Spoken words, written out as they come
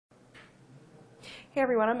Hey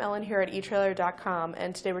everyone, I'm Ellen here at etrailer.com,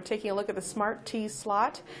 and today we're taking a look at the Smart T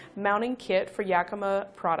slot mounting kit for Yakima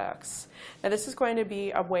products. Now this is going to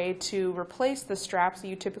be a way to replace the straps that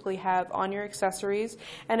you typically have on your accessories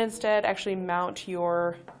and instead actually mount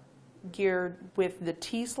your gear with the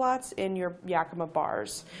T slots in your Yakima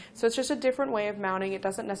bars. So it's just a different way of mounting. It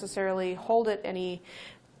doesn't necessarily hold it any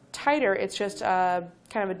tighter, it's just kind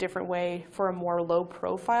of a different way for a more low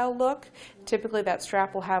profile look. Typically that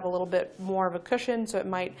strap will have a little bit more of a cushion, so it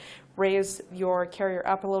might raise your carrier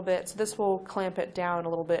up a little bit. So this will clamp it down a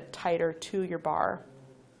little bit tighter to your bar.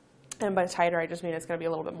 And by tighter, I just mean it's going to be a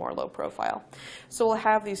little bit more low profile. So we'll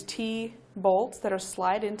have these T bolts that are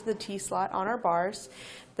slide into the T slot on our bars.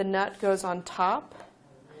 The nut goes on top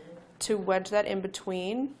to wedge that in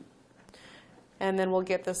between. And then we'll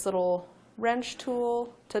get this little wrench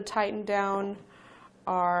tool to tighten down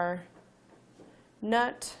our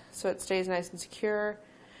nut so it stays nice and secure.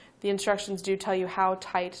 The instructions do tell you how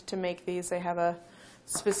tight to make these. They have a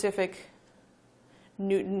specific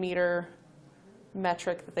Newton meter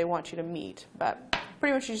metric that they want you to meet, but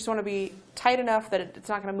pretty much you just want to be tight enough that it's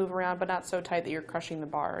not going to move around, but not so tight that you're crushing the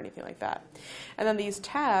bar or anything like that. And then these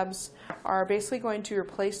tabs are basically going to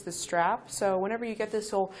replace the strap. So whenever you get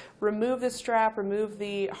this, you'll remove the strap, remove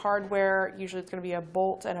the hardware. Usually it's going to be a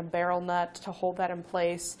bolt and a barrel nut to hold that in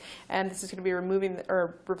place. And this is going to be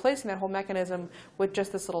replacing that whole mechanism with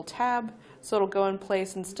just this little tab. So it'll go in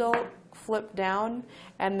place and still flip down,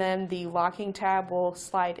 and then the locking tab will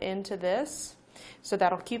slide into this. So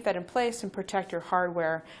that'll keep that in place and protect your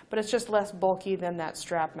hardware, but it's just less bulky than that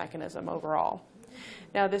strap mechanism overall.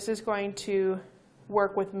 Now this is going to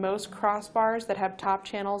work with most crossbars that have top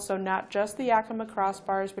channels, so not just the Yakima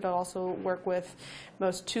crossbars, but it'll also work with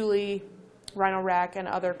most Thule, Rhino Rack, and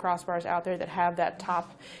other crossbars out there that have that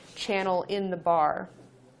top channel in the bar.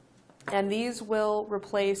 And these will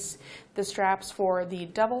replace the straps for the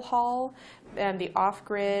double haul and the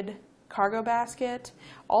off-grid cargo basket.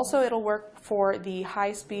 Also, it'll work for the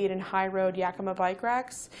high-speed and high-road Yakima bike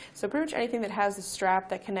racks. So pretty much anything that has a strap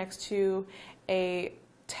that connects to a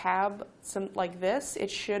tab like this,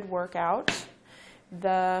 it should work out.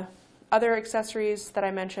 The other accessories that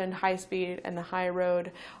I mentioned, high-speed and the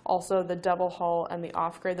high-road, also the double hull and the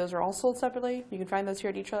off-grid, those are all sold separately. You can find those here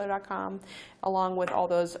at etrailer.com, along with all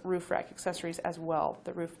those roof rack accessories as well,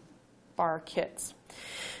 the roof bar kits.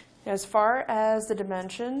 As far as the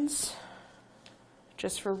dimensions,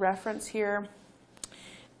 just for reference here,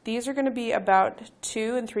 these are going to be about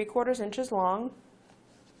 2 3/4 inches long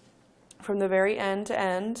from the very end to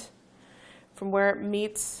end. From where it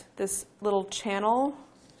meets this little channel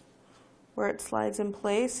where it slides in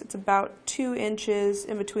place, it's about 2 inches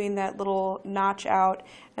in between that little notch out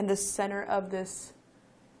and the center of this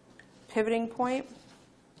pivoting point.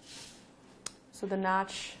 So the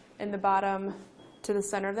notch in the bottom to the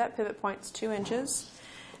center of that pivot point is 2 inches,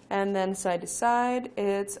 and then side to side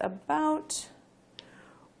it's about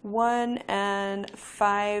 1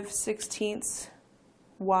 5/16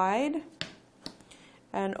 wide,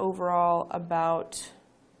 and overall about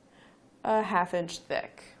a 1/2 inch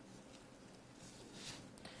thick.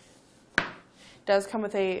 It does come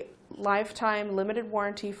with a lifetime limited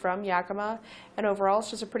warranty from Yakima, and overall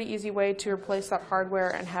it's just a pretty easy way to replace that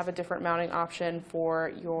hardware and have a different mounting option for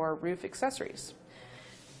your roof accessories.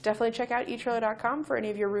 Definitely check out etrailer.com for any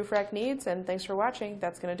of your roof rack needs, and thanks for watching.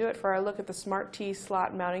 That's going to do it for our look at the Smart T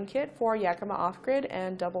slot mounting kit for Yakima off-grid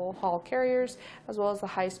and double haul carriers, as well as the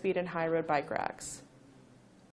high-speed and high-road bike racks.